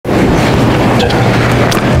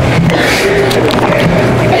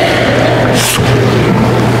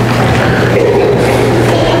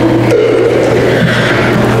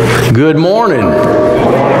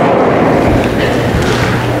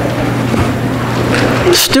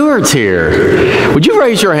Stuart's here. Would you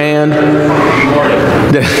raise your hand?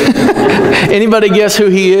 Anybody guess who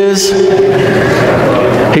he is?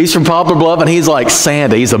 He's from Poplar Bluff, and he's like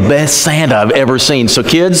Santa. He's the best Santa I've ever seen. So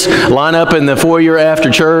kids, line up in the foyer after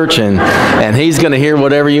church, and he's going to hear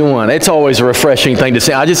whatever you want. It's always a refreshing thing to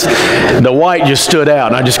see. The white just stood out,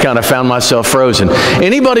 and I just kind of found myself frozen.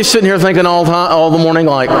 Anybody sitting here thinking all the morning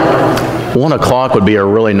like, 1 o'clock would be a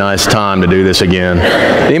really nice time to do this again?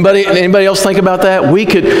 Anybody else think about that? We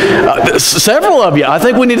could, several of you, I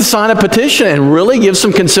think we need to sign a petition and really give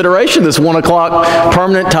some consideration to this 1 o'clock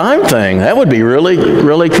permanent time thing. That would be really,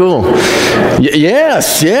 really cool.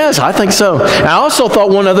 Yes, I think so. I also thought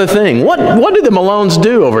one other thing. What did the Malones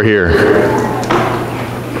do over here?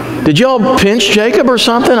 Did y'all pinch Jacob or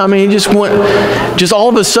something? I mean, he just went, just all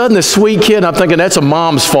of a sudden, this sweet kid, I'm thinking that's a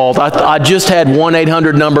mom's fault. I just had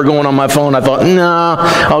 1-800 number going on my phone. I thought, nah,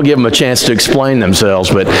 I'll give them a chance to explain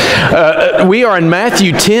themselves. But we are in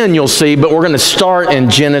Matthew 10, you'll see, but we're going to start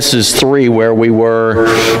in Genesis 3 where we were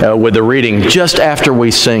with the reading just after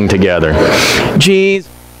we sing together. Jesus.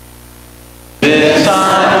 This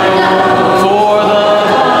I know, for the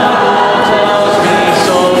Bible tells me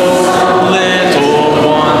so. Little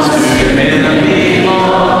ones to him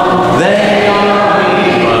belong. They are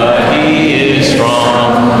weak, but he is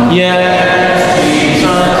strong. Yes,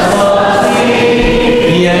 Jesus loves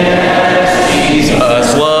me. Yes,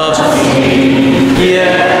 Jesus loves me.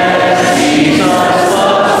 Yes, Jesus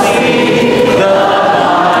loves me. The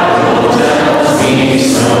Bible tells me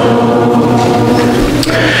so.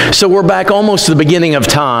 So we're back almost to the beginning of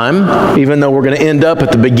time, even though we're going to end up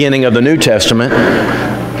at the beginning of the New Testament.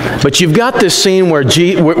 But you've got this scene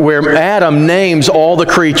where Adam names all the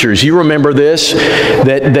creatures. You remember this,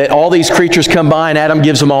 that all these creatures come by and Adam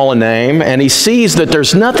gives them all a name, and he sees that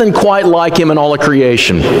there's nothing quite like him in all of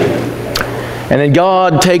creation. And then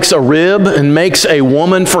God takes a rib and makes a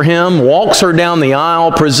woman for him, walks her down the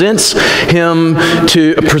aisle, presents her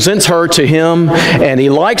to him, and he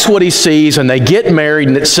likes what he sees, and they get married,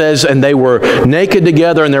 and it says, and they were naked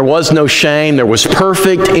together, and there was no shame. There was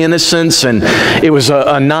perfect innocence, and it was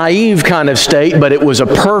a naive kind of state, but it was a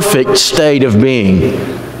perfect state of being.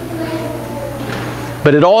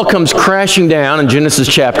 But it all comes crashing down in Genesis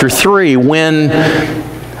chapter 3 when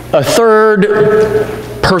a third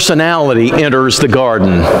personality enters the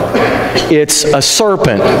garden. It's a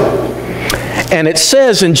serpent. And it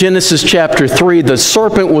says in Genesis chapter 3, the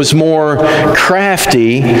serpent was more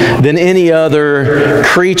crafty than any other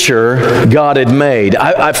creature God had made.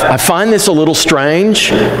 I find this a little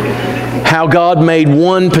strange, how God made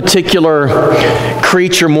one particular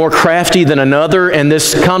creature more crafty than another, and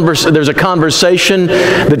there's a conversation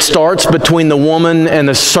that starts between the woman and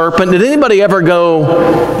the serpent. Did anybody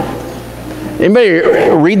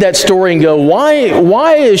read that story and go,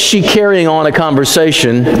 why is she carrying on a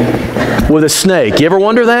conversation with a snake? You ever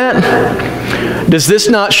wonder that? Does this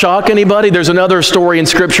not shock anybody? There's another story in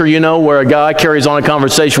Scripture, where a guy carries on a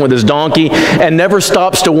conversation with his donkey and never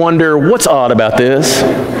stops to wonder, what's odd about this?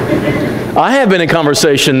 I have been in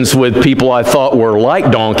conversations with people I thought were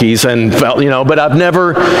like donkeys and felt, but I've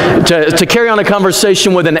never, to carry on a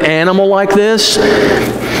conversation with an animal like this.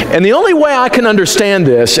 And the only way I can understand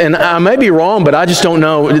this, and I may be wrong, but I just don't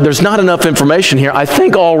know, there's not enough information here. I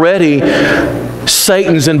think already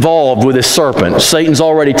Satan's involved with this serpent. Satan's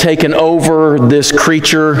already taken over this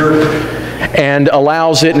creature and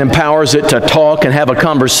allows it and empowers it to talk and have a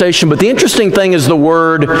conversation. But the interesting thing is the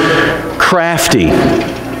word crafty.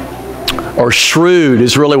 Or shrewd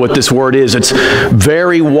is really what this word is. It's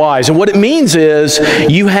very wise. And what it means is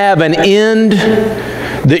you have an end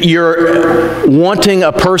that you're wanting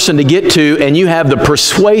a person to get to, and you have the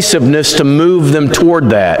persuasiveness to move them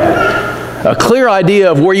toward that. A clear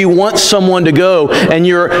idea of where you want someone to go, and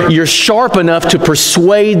you're sharp enough to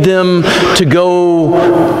persuade them to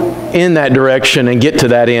go in that direction and get to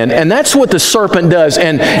that end. And that's what the serpent does.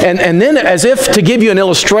 And then, as if to give you an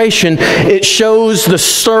illustration, it shows the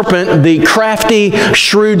serpent, the crafty,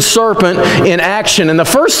 shrewd serpent, in action. And the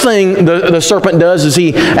first thing the serpent does is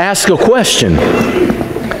he asks a question.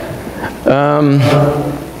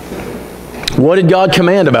 What did God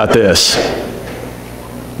command about this?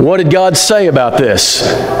 What did God say about this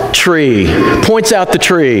tree? Points out the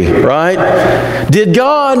tree, right? Did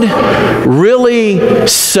God really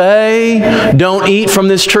say, don't eat from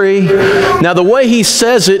this tree? Now, the way he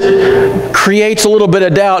says it creates a little bit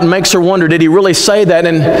of doubt and makes her wonder, did he really say that?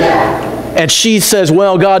 And she says,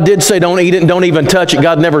 well, God did say don't eat it and don't even touch it.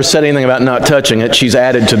 God never said anything about not touching it. She's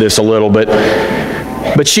added to this a little bit.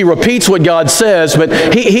 But she repeats what God says,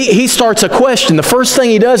 but he starts a question. The first thing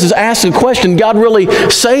he does is ask a question. God really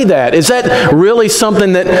say that? Is that really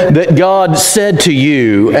something that God said to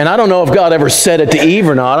you? And I don't know if God ever said it to Eve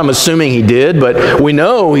or not. I'm assuming he did, but we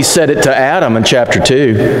know he said it to Adam in chapter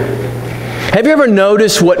 2. Have you ever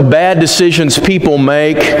noticed what bad decisions people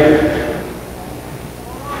make?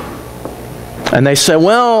 And they say,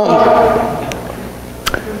 well,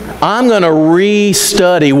 I'm going to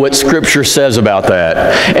re-study what Scripture says about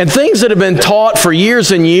that. And things that have been taught for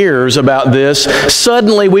years and years about this,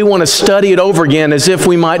 suddenly we want to study it over again as if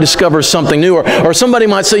we might discover something new. Or somebody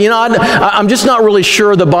might say, I'm just not really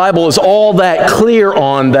sure the Bible is all that clear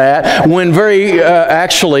on that, when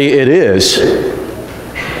actually it is.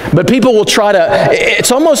 But people will try to,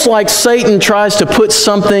 it's almost like Satan tries to put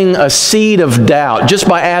a seed of doubt just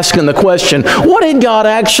by asking the question, what did God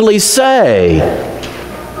actually say?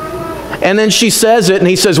 And then she says it, and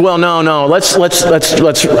he says, well, no, let's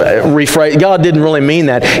rephrase. God didn't really mean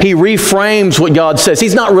that. He reframes what God says.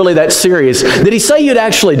 He's not really that serious. Did he say you'd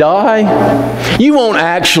actually die? You won't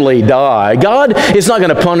actually die. God is not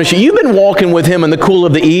going to punish you. You've been walking with him in the cool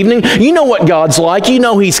of the evening. You know what God's like. You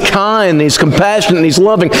know he's kind, he's compassionate, and he's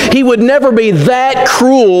loving. He would never be that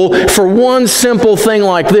cruel for one simple thing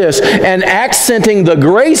like this. And accenting the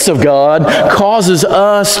grace of God causes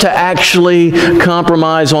us to actually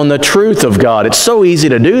compromise on the truth of God. It's so easy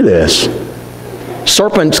to do this.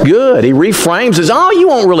 Serpent's good. He reframes it. Oh, you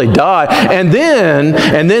won't really die. And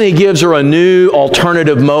then he gives her a new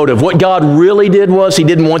alternative motive. What God really did was he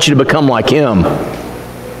didn't want you to become like him.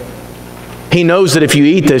 He knows that if you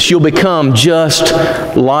eat this, you'll become just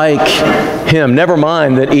like him. Never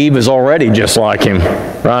mind that Eve is already just like him,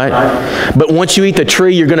 right? But once you eat the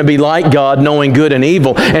tree, you're going to be like God, knowing good and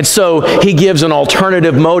evil. And so he gives an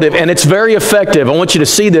alternative motive, and it's very effective. I want you to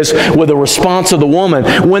see this with the response of the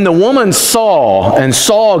woman. When the woman saw, and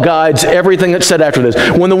saw guides everything that's said after this,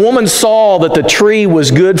 when the woman saw that the tree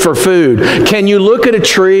was good for food, can you look at a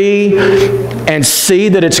tree and see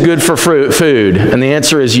that it's good for food? And the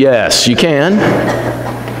answer is yes, you can.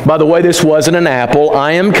 By the way, this wasn't an apple.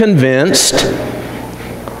 I am convinced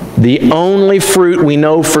the only fruit we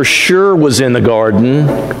know for sure was in the garden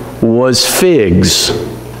was figs.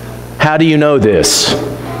 How do you know this?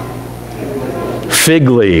 Fig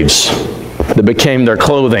leaves that became their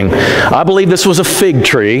clothing. I believe this was a fig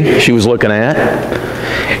tree she was looking at.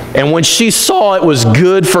 And when she saw it was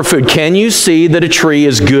good for food, can you see that a tree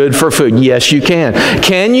is good for food? Yes, you can.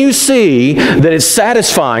 Can you see that it's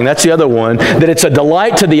satisfying? That's the other one. That it's a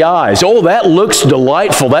delight to the eyes. Oh, that looks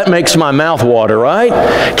delightful. That makes my mouth water,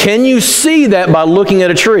 right? Can you see that by looking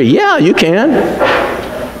at a tree? Yeah, you can.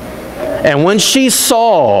 And when she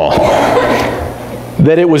saw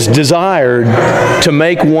that it was desired to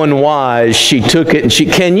make one wise, she took it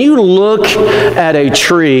and can you look at a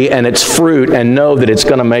tree and its fruit and know that it's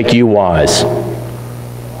going to make you wise?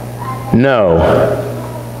 No.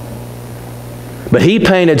 But he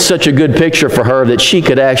painted such a good picture for her that she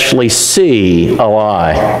could actually see a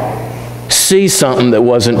lie, see something that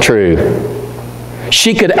wasn't true.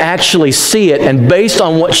 She could actually see it, and based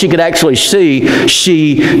on what she could actually see,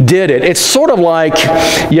 she did it. It's sort of like,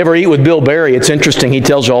 you ever eat with Bill Berry? It's interesting. He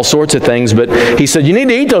tells you all sorts of things, but he said, you need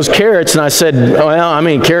to eat those carrots. And I said,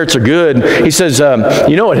 well, carrots are good. He says,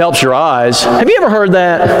 you know it helps your eyes. Have you ever heard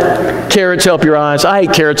that? Carrots help your eyes? I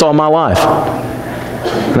ate carrots all my life.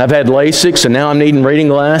 And I've had LASIK, and now I'm needing reading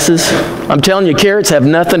glasses. I'm telling you, carrots have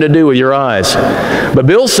nothing to do with your eyes. But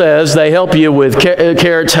Bill says they help you with,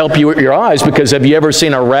 carrots help you with your eyes, because have you ever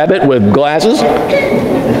seen a rabbit with glasses?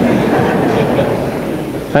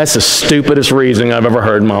 That's the stupidest reason I've ever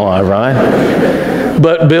heard in my life, right?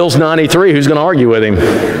 But Bill's 93, who's going to argue with him,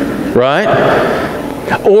 right?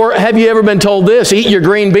 Or have you ever been told this? Eat your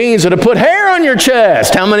green beans, it'll put hair on your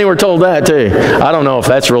chest. How many were told that too? I don't know if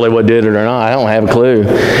that's really what did it or not. I don't have a clue.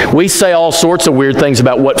 We say all sorts of weird things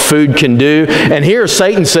about what food can do. And here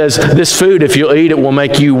Satan says, this food, if you'll eat it, will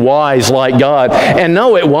make you wise like God. And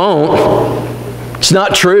no, it won't. It's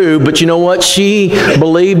not true, but you know what? She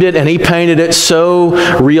believed it, and he painted it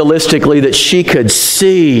so realistically that she could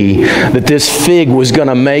see that this fig was going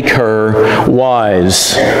to make her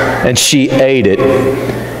wise, and she ate it.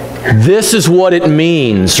 This is what it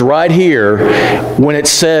means right here when it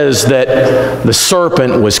says that the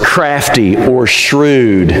serpent was crafty or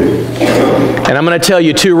shrewd. And I'm going to tell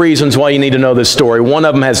you two reasons why you need to know this story. One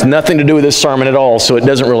of them has nothing to do with this sermon at all, so it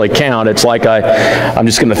doesn't really count. It's like I'm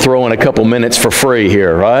just going to throw in a couple minutes for free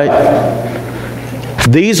here, right?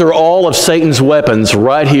 These are all of Satan's weapons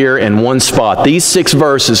right here in one spot. These 6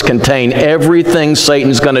 verses contain everything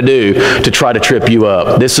Satan's going to do to try to trip you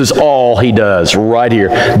up. This is all he does right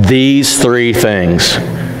here. These 3 things.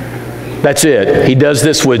 That's it. He does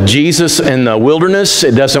this with Jesus in the wilderness.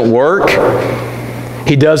 It doesn't work.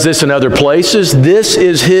 He does this in other places. This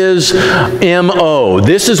is his M.O.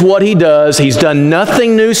 This is what he does. He's done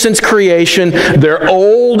nothing new since creation. They're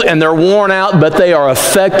old and they're worn out, but they are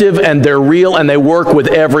effective and they're real and they work with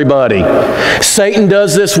everybody. Satan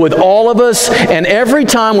does this with all of us, and every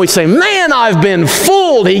time we say, man, I've been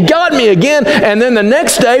fooled. He got me again. And then the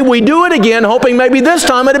next day we do it again, hoping maybe this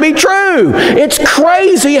time it'll be true. It's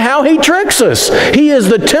crazy how he tricks us. He is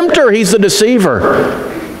the tempter. He's the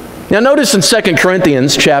deceiver. Now notice in 2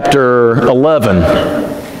 Corinthians chapter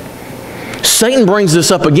 11, Satan brings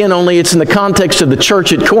this up again, only it's in the context of the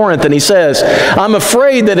church at Corinth, and he says, I'm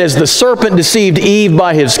afraid that as the serpent deceived Eve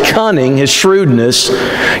by his cunning, his shrewdness,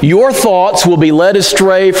 your thoughts will be led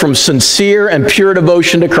astray from sincere and pure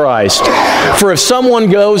devotion to Christ. For if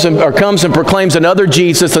someone goes or comes and proclaims another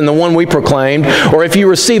Jesus than the one we proclaimed, or if you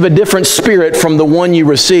receive a different spirit from the one you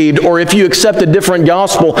received, or if you accept a different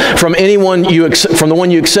gospel from from the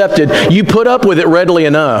one you accepted, you put up with it readily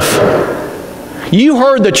enough. You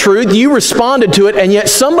heard the truth, you responded to it, and yet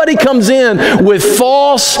somebody comes in with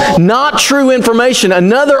false, not true information,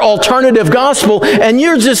 another alternative gospel, and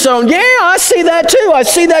you're just saying, yeah, I see that too, I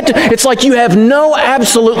see that too. It's like you have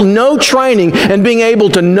no training in being able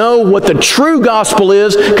to know what the true gospel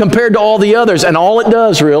is compared to all the others. And all it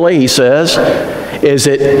does, really, he says, is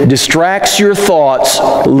it distracts your thoughts,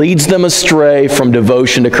 leads them astray from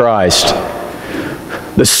devotion to Christ.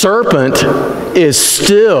 The serpent is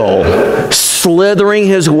still slithering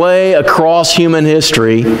his way across human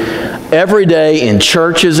history every day in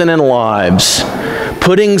churches and in lives,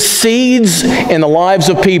 putting seeds in the lives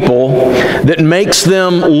of people that makes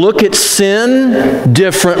them look at sin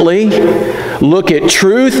differently, look at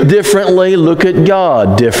truth differently, look at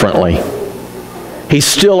God differently. He's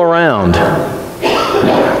still around.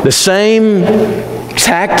 The same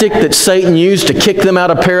tactic that Satan used to kick them out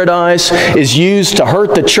of paradise is used to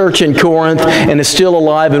hurt the church in Corinth and is still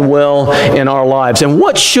alive and well in our lives. And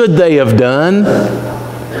what should they have done?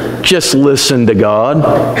 Just listen to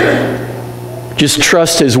God. Just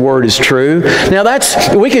trust His Word is true. Now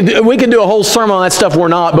we could do a whole sermon on that stuff. We're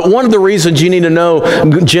not. But one of the reasons you need to know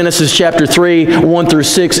Genesis chapter 3, 1 through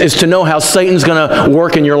 6 is to know how Satan's going to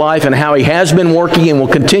work in your life and how he has been working and will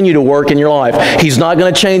continue to work in your life. He's not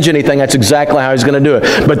going to change anything. That's exactly how he's going to do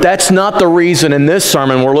it. But that's not the reason in this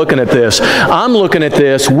sermon we're looking at this. I'm looking at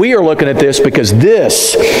this. We are looking at this because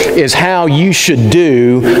this is how you should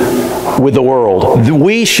do with the world.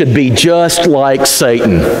 We should be just like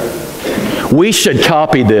Satan. We should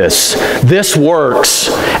copy this. This works.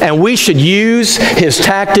 And we should use his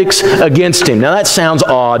tactics against him. Now that sounds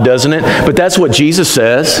odd, doesn't it? But that's what Jesus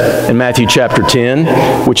says in Matthew chapter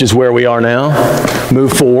 10, which is where we are now.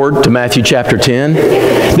 Move forward to Matthew chapter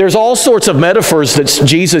 10. There's all sorts of metaphors that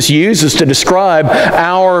Jesus uses to describe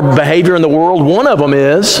our behavior in the world. One of them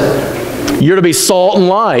is, you're to be salt and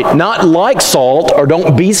light. Not like salt, or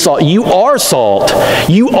don't be salt. You are salt.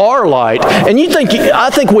 You are light. And I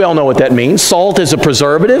think we all know what that means. Salt is a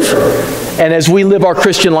preservative. And as we live our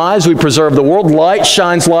Christian lives, we preserve the world. Light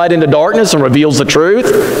shines light into darkness and reveals the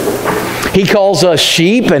truth. He calls us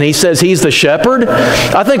sheep, and he says he's the shepherd.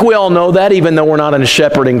 I think we all know that, even though we're not in a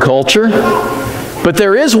shepherding culture. But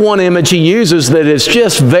there is one image he uses that is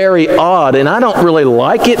just very odd, and I don't really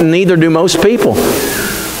like it, and neither do most people.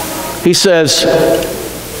 He says,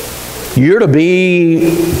 you're to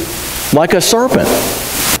be like a serpent.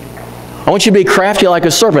 I want you to be crafty like a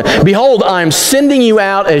serpent. Behold, I'm sending you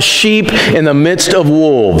out as sheep in the midst of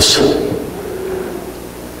wolves.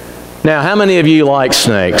 Now, how many of you like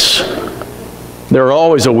snakes? There are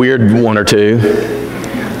always a weird one or two.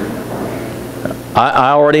 I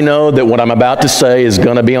already know that what I'm about to say is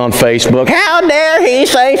going to be on Facebook. How dare he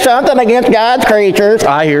say something against God's creatures?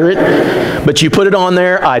 I hear it. But you put it on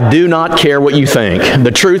there, I do not care what you think.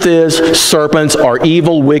 The truth is, serpents are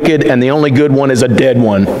evil, wicked, and the only good one is a dead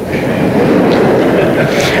one.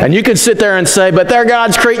 And you could sit there and say, but they're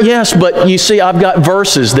God's creation. Yes, but you see, I've got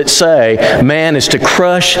verses that say man is to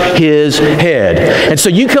crush his head. And so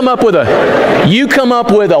you come up with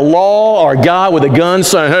a law or a guy with a gun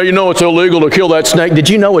saying, hey, you know it's illegal to kill that snake. Did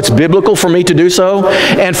you know it's biblical for me to do so?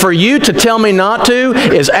 And for you to tell me not to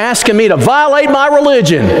is asking me to violate my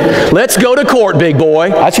religion. Let's go to court, big boy.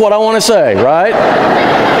 That's what I want to say, right?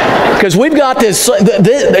 Because we've got this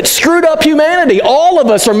screwed up humanity. All of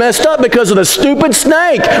us are messed up because of the stupid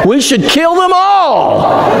snake. We should kill them all.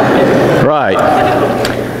 Right.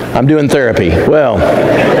 I'm doing therapy. Well,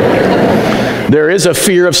 there is a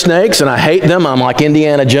fear of snakes, and I hate them. I'm like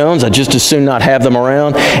Indiana Jones. I just as soon not have them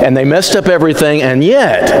around. And they messed up everything. And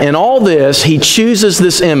yet, in all this, he chooses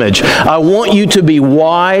this image. I want you to be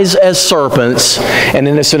wise as serpents and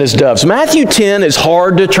innocent as doves. Matthew 10 is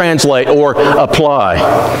hard to translate or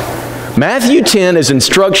apply. Matthew 10 is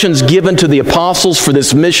instructions given to the apostles for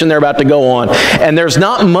this mission they're about to go on, and there's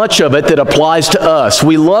not much of it that applies to us.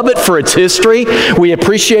 We love it for its history. We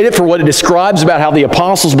appreciate it for what it describes about how the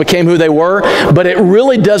apostles became who they were, but it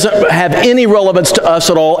really doesn't have any relevance to us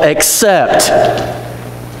at all except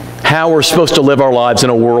how we're supposed to live our lives in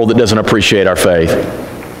a world that doesn't appreciate our faith.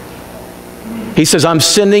 He says, I'm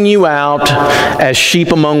sending you out as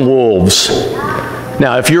sheep among wolves.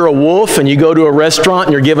 Now, if you're a wolf and you go to a restaurant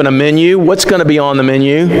and you're given a menu, what's going to be on the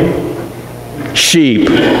menu? Sheep.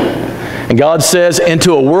 And God says,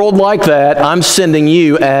 into a world like that, I'm sending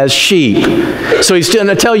you as sheep. So he's going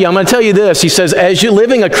to tell you, I'm going to tell you this. He says, as you're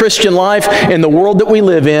living a Christian life in the world that we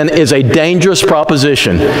live in is a dangerous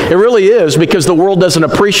proposition. It really is, because the world doesn't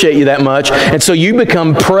appreciate you that much. And so you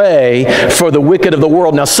become prey for the wicked of the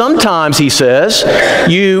world. Now, sometimes, he says,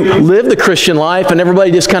 you live the Christian life and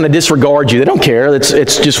everybody just kind of disregards you. They don't care.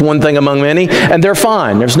 It's just one thing among many. And they're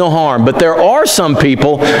fine. There's no harm. But there are some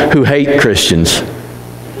people who hate Christians.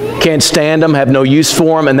 Can't stand them, have no use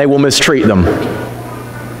for them, and they will mistreat them.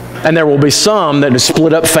 And there will be some that have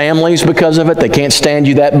split up families because of it. They can't stand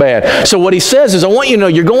you that bad. So what he says is, I want you to know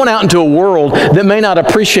you're going out into a world that may not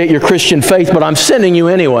appreciate your Christian faith, but I'm sending you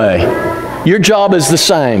anyway. Your job is the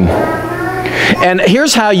same. And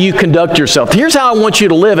here's how you conduct yourself. Here's how I want you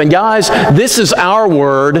to live. And guys, this is our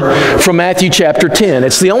word from Matthew chapter 10.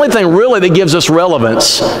 It's the only thing really that gives us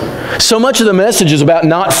relevance. So much of the message is about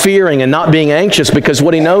not fearing and not being anxious, because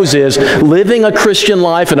what he knows is living a Christian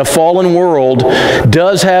life in a fallen world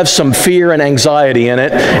does have some fear and anxiety in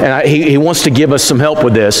it. And he wants to give us some help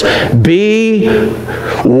with this. Be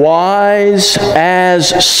wise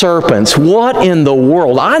as serpents. What in the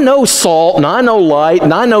world? I know salt and I know light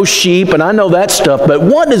and I know sheep and I know that stuff, but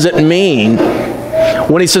what does it mean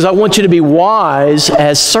when he says, I want you to be wise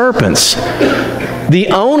as serpents? The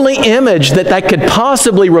only image that could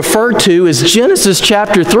possibly refer to is Genesis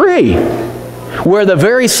chapter 3, where the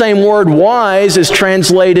very same word wise is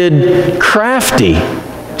translated crafty.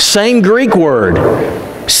 Same Greek word,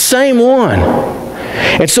 same one.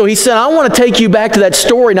 And so he said, I want to take you back to that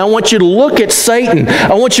story, and I want you to look at Satan.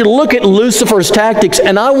 I want you to look at Lucifer's tactics,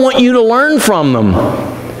 and I want you to learn from them.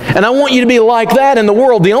 And I want you to be like that in the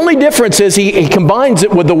world. The only difference is he combines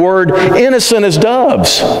it with the word innocent as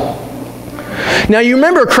doves. Now, you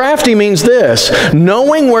remember crafty means this: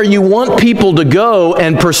 knowing where you want people to go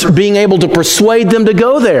and being able to persuade them to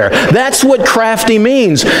go there. That's what crafty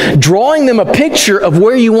means. Drawing them a picture of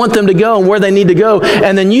where you want them to go and where they need to go,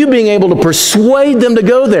 and then you being able to persuade them to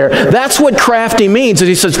go there. That's what crafty means. And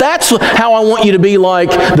he says, that's how I want you to be like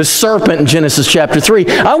the serpent in Genesis chapter 3.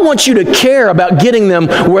 I want you to care about getting them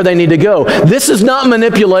where they need to go. This is not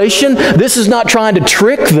manipulation. This is not trying to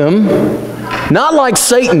trick them. Not like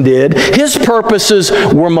Satan did. His purposes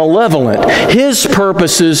were malevolent. His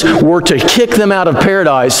purposes were to kick them out of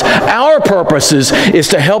paradise. Our purposes is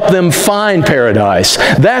to help them find paradise.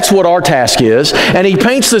 That's what our task is. And he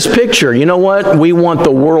paints this picture. You know what? We want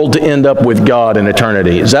the world to end up with God in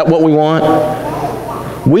eternity. Is that what we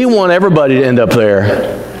want? We want everybody to end up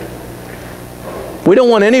there. We don't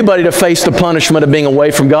want anybody to face the punishment of being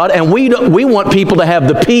away from God. And we want people to have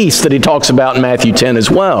the peace that he talks about in Matthew 10 as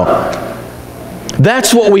well.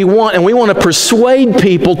 That's what we want, and we want to persuade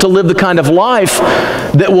people to live the kind of life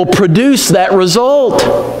that will produce that result.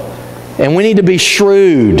 And we need to be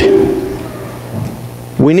shrewd.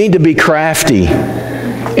 We need to be crafty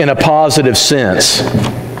in a positive sense.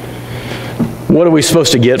 What are we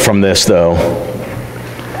supposed to get from this, though?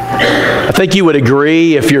 I think you would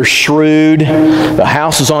agree, if you're shrewd, the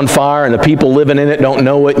house is on fire and the people living in it don't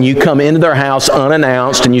know it, and you come into their house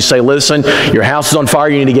unannounced and you say, listen, your house is on fire,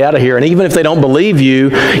 you need to get out of here. And even if they don't believe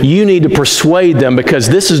you, you need to persuade them, because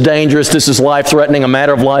this is dangerous, this is life-threatening, a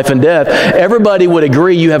matter of life and death. Everybody would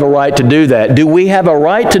agree you have a right to do that. Do we have a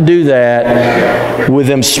right to do that with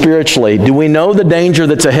them spiritually? Do we know the danger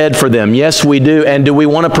that's ahead for them? Yes, we do. And do we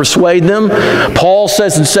want to persuade them? Paul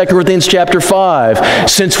says in 2 Corinthians chapter 5,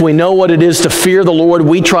 since we know what it is to fear the Lord,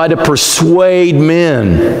 we try to persuade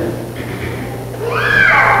men.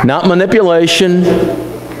 Not manipulation,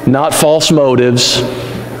 not false motives.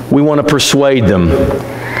 We want to persuade them.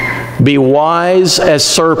 Be wise as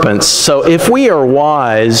serpents. So if we are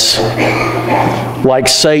wise like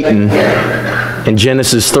Satan in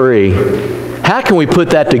Genesis 3, how can we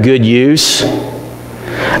put that to good use?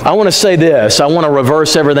 I want to say this. I want to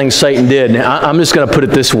reverse everything Satan did. I'm just going to put it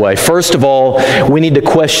this way. First of all, we need to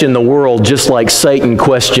question the world just like Satan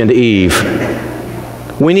questioned Eve.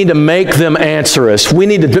 We need to make them answer us. We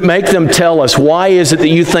need to make them tell us, why is it that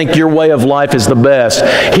you think your way of life is the best?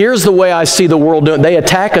 Here's the way I see the world doing. They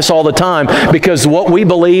attack us all the time because what we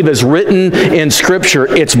believe is written in Scripture.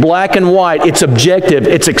 It's black and white. It's objective.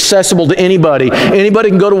 It's accessible to anybody. Anybody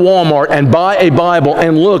can go to Walmart and buy a Bible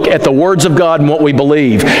and look at the words of God and what we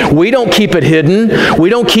believe. We don't keep it hidden.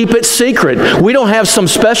 We don't keep it secret. We don't have some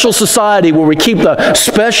special society where we keep the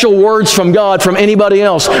special words from God from anybody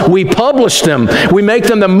else. We publish them. We make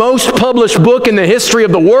them the most published book in the history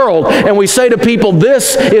of the world, and we say to people,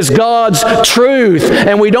 this is God's truth,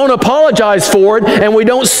 and we don't apologize for it, and we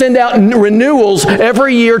don't send out renewals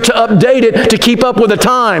every year to update it to keep up with the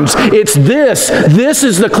times. It's this. This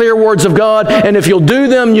is the clear words of God, and if you'll do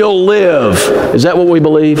them, you'll live. Is that what we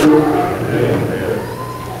believe?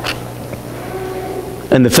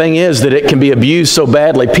 And the thing is that it can be abused so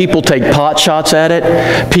badly. People take pot shots at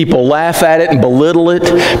it. People laugh at it and belittle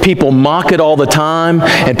it. People mock it all the time.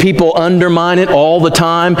 And people undermine it all the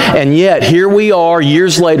time. And yet, here we are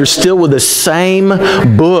years later still with the same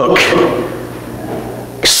book,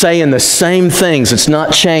 saying the same things. It's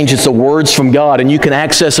not changed. It's the words from God. And you can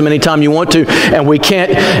access them anytime you want to. And we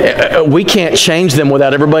can't change them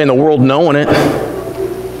without everybody in the world knowing it.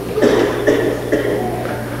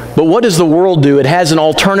 But what does the world do? It has an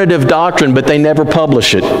alternative doctrine, but they never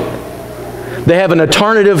publish it. They have an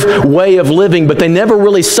alternative way of living, but they never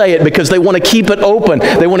really say it because they want to keep it open.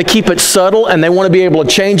 They want to keep it subtle, and they want to be able to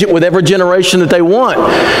change it with every generation that they want.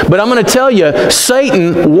 But I'm going to tell you,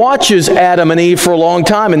 Satan watches Adam and Eve for a long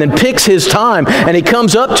time and then picks his time, and he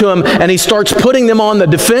comes up to them and he starts putting them on the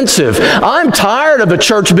defensive. I'm tired of the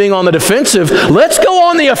church being on the defensive. Let's go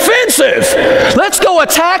on the offensive. Let's go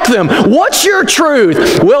attack them. What's your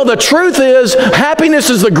truth? Well, the truth is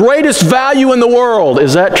happiness is the greatest value in the world.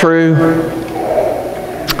 Is that true?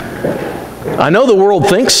 I know the world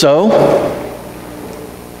thinks so,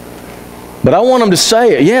 but I want them to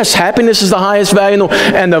say it. Yes, happiness is the highest value in the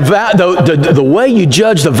world, and the way you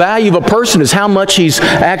judge the value of a person is how much he's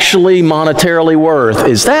actually monetarily worth.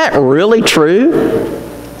 Is that really true?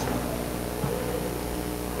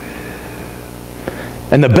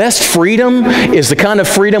 And the best freedom is the kind of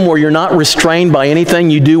freedom where you're not restrained by anything.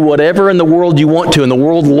 You do whatever in the world you want to, and the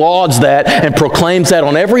world lauds that and proclaims that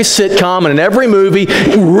on every sitcom and in every movie.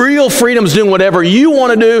 Real freedom is doing whatever you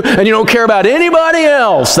want to do, and you don't care about anybody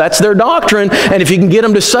else. That's their doctrine, and if you can get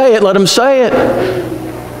them to say it, let them say it.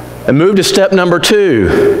 And move to step number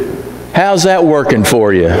 2. How's that working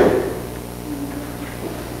for you?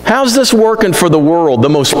 How's this working for the world? The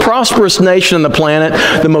most prosperous nation on the planet,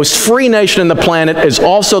 the most free nation on the planet, is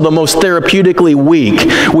also the most therapeutically weak.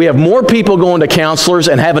 We have more people going to counselors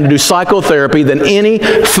and having to do psychotherapy than any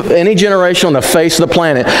generation on the face of the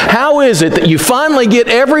planet. How is it that you finally get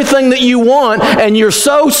everything that you want and you're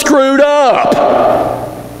so screwed up?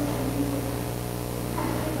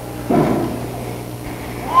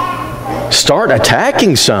 Start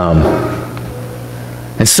attacking some.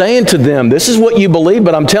 And saying to them, this is what you believe,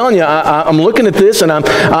 but I'm telling you, I'm looking at this and I'm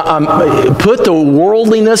put the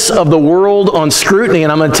worldliness of the world on scrutiny,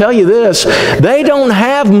 and I'm going to tell you this, they don't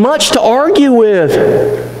have much to argue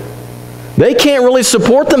with. They can't really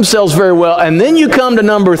support themselves very well. And then you come to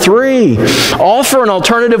number 3, offer an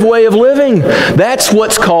alternative way of living. That's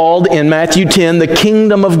what's called in Matthew 10 the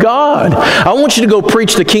kingdom of God. I want you to go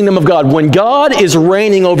preach the kingdom of God. When God is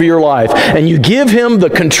reigning over your life and you give Him the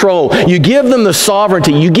control, you give them the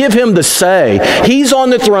sovereignty, you give Him the say, He's on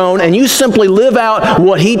the throne and you simply live out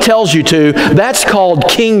what He tells you to, that's called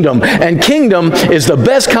kingdom. And kingdom is the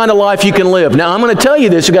best kind of life you can live. Now I'm going to tell you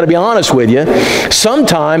this, you've got to be honest with you.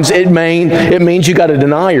 Sometimes it means you got to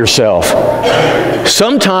deny yourself.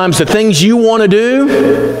 Sometimes the things you want to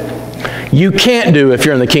do, you can't do if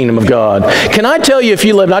you're in the kingdom of God. Can I tell you, if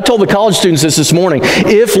you live, and I told the college students this morning,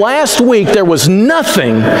 if last week there was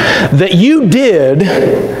nothing that you did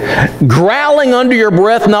growling under your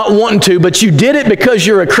breath, not wanting to, but you did it because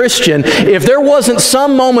you're a Christian, if there wasn't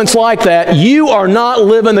some moments like that, you are not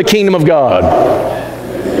living the kingdom of God.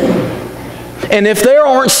 And if there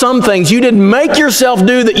aren't some things you didn't make yourself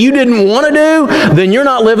do that you didn't want to do, then you're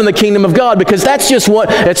not living the kingdom of God, because that's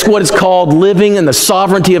what is called living in the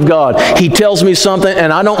sovereignty of God. He tells me something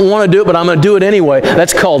and I don't want to do it, but I'm going to do it anyway.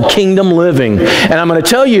 That's called kingdom living. And I'm going to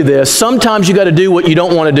tell you this, sometimes you got to do what you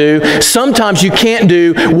don't want to do. Sometimes you can't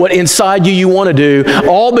do what inside you want to do,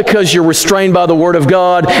 all because you're restrained by the Word of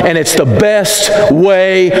God, and it's the best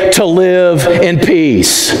way to live in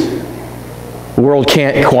peace. The world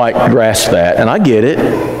can't quite grasp that, and I get it.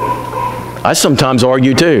 I sometimes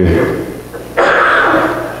argue too.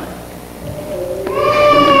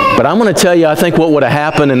 But I'm going to tell you, I think what would have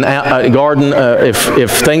happened in the garden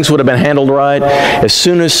if things would have been handled right, as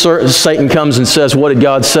soon as Satan comes and says, what did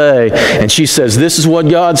God say? And she says, this is what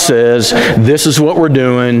God says, this is what we're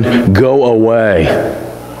doing, go away.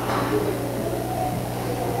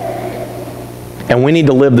 And we need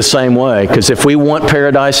to live the same way, because if we want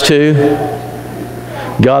paradise too,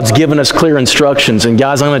 God's given us clear instructions. And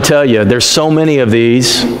guys, I'm going to tell you, there's so many of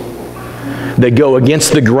these that go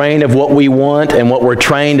against the grain of what we want and what we're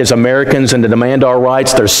trained as Americans and to demand our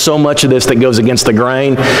rights. There's so much of this that goes against the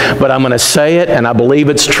grain, but I'm going to say it, and I believe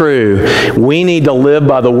it's true. We need to live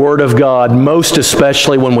by the Word of God, most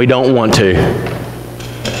especially when we don't want to.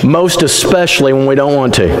 Most especially when we don't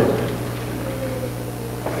want to.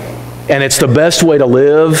 And it's the best way to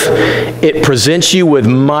live. It presents you with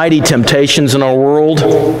mighty temptations in our world.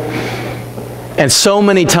 And so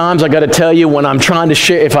many times, I got to tell you, when I'm trying to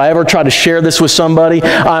share, if I ever try to share this with somebody,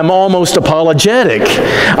 I'm almost apologetic.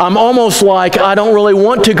 I'm almost like I don't really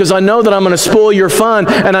want to, because I know that I'm going to spoil your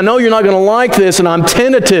fun, and I know you're not going to like this, and I'm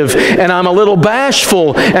tentative, and I'm a little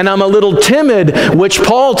bashful, and I'm a little timid, which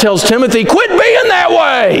Paul tells Timothy, quit being that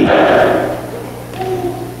way.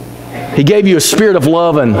 He gave you a spirit of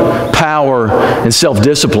love and power and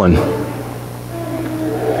self-discipline.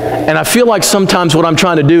 And I feel like sometimes what I'm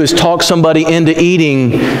trying to do is talk somebody into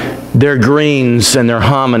eating their greens and their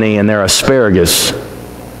hominy and their asparagus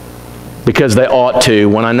because they ought to,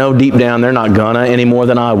 when I know deep down they're not gonna any more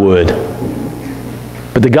than I would.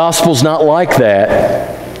 But the gospel's not like that.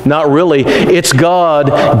 Not really. It's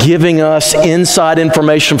God giving us inside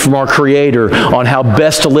information from our Creator on how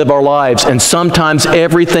best to live our lives. And sometimes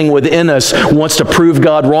everything within us wants to prove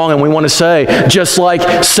God wrong, and we want to say, just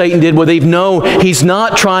like Satan did with Eve, no, he's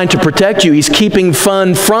not trying to protect you. He's keeping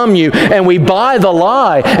fun from you. And we buy the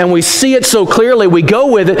lie, and we see it so clearly, we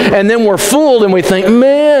go with it, and then we're fooled, and we think,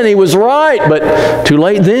 man, he was right. But too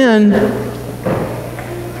late then.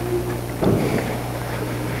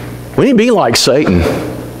 We need to be like Satan.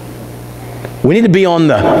 We need to be on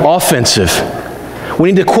the offensive.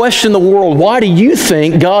 We need to question the world. Why do you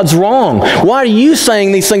think God's wrong? Why are you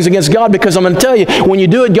saying these things against God? Because I'm going to tell you, when you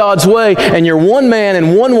do it God's way and you're one man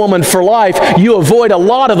and one woman for life, you avoid a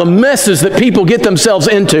lot of the messes that people get themselves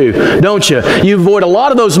into, don't you? You avoid a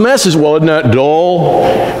lot of those messes. Well, isn't that dull?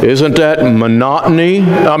 Isn't that monogamy?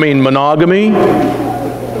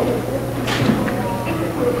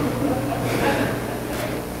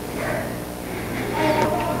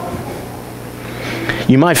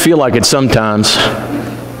 You might feel like it sometimes,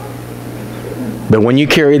 but when you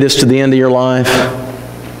carry this to the end of your life,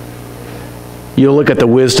 you'll look at the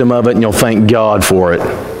wisdom of it and you'll thank God for it.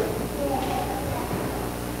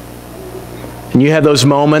 And you have those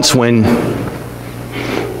moments when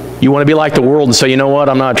you want to be like the world and say, you know what,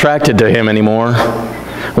 I'm not attracted to him anymore.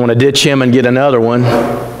 I want to ditch him and get another one.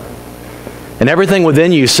 And everything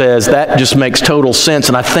within you says that just makes total sense,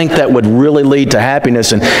 and I think that would really lead to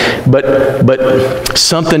happiness. But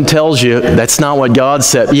something tells you that's not what God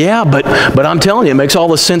said. Yeah, but I'm telling you, it makes all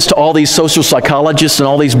the sense to all these social psychologists and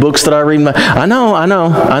all these books that I read. I know,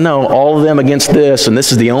 all of them against this, and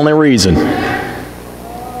this is the only reason.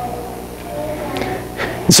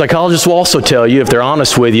 And psychologists will also tell you, if they're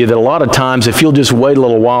honest with you, that a lot of times if you'll just wait a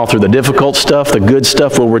little while through the difficult stuff, the good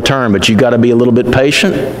stuff will return, but you've got to be a little bit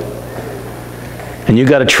patient. And you've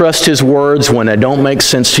got to trust His words when they don't make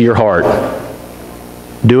sense to your heart.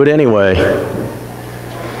 Do it anyway.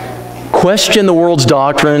 Question the world's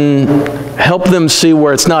doctrine. Help them see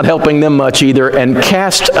where it's not helping them much either. And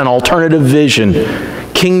cast an alternative vision.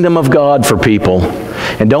 Kingdom of God for people.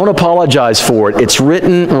 And don't apologize for it. It's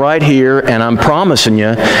written right here, and I'm promising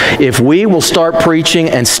you, if we will start preaching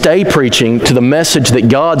and stay preaching to the message that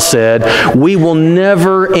God said, we will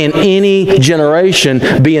never in any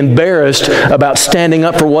generation be embarrassed about standing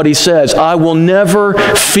up for what He says. I will never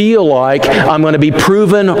feel like I'm going to be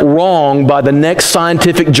proven wrong by the next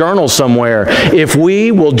scientific journal somewhere. If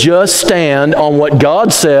we will just stand on what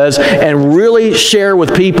God says and really share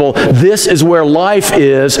with people, this is where life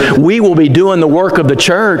is, we will be doing the work of the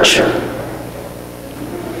church.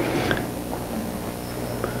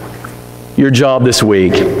 Your job this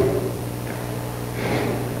week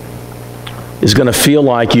is going to feel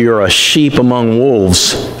like you're a sheep among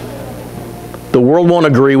wolves. The world won't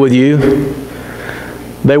agree with you.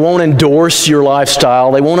 They won't endorse your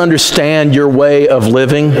lifestyle. They won't understand your way of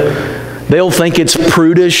living. They'll think it's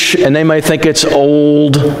prudish, and they may think it's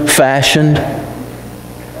old-fashioned.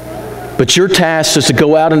 But your task is to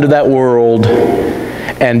go out into that world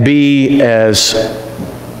and be as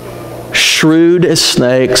shrewd as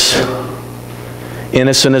snakes,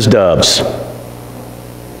 innocent as doves.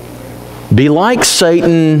 Be like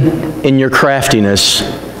Satan in your craftiness,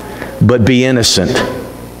 but be innocent,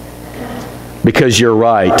 because you're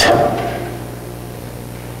right.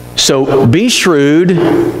 So be shrewd,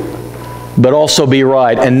 but also be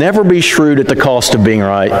right, and never be shrewd at the cost of being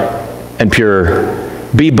right and pure.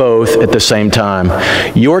 Be both at the same time.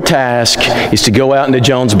 Your task is to go out into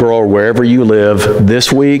Jonesboro or wherever you live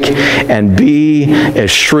this week and be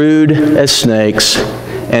as shrewd as snakes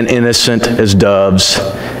and innocent as doves.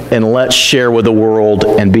 And let's share with the world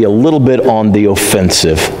and be a little bit on the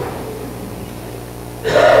offensive.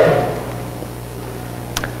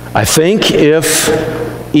 I think if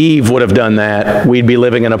Eve would have done that, we'd be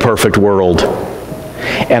living in a perfect world.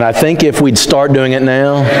 And I think if we'd start doing it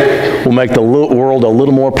now, we'll make the world a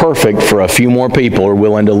little more perfect for a few more people who are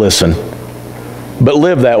willing to listen. But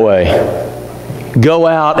live that way. Go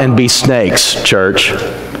out and be snakes, church.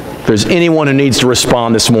 If there's anyone who needs to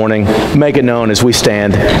respond this morning, make it known as we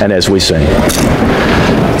stand and as we sing.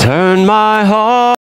 Turn my heart.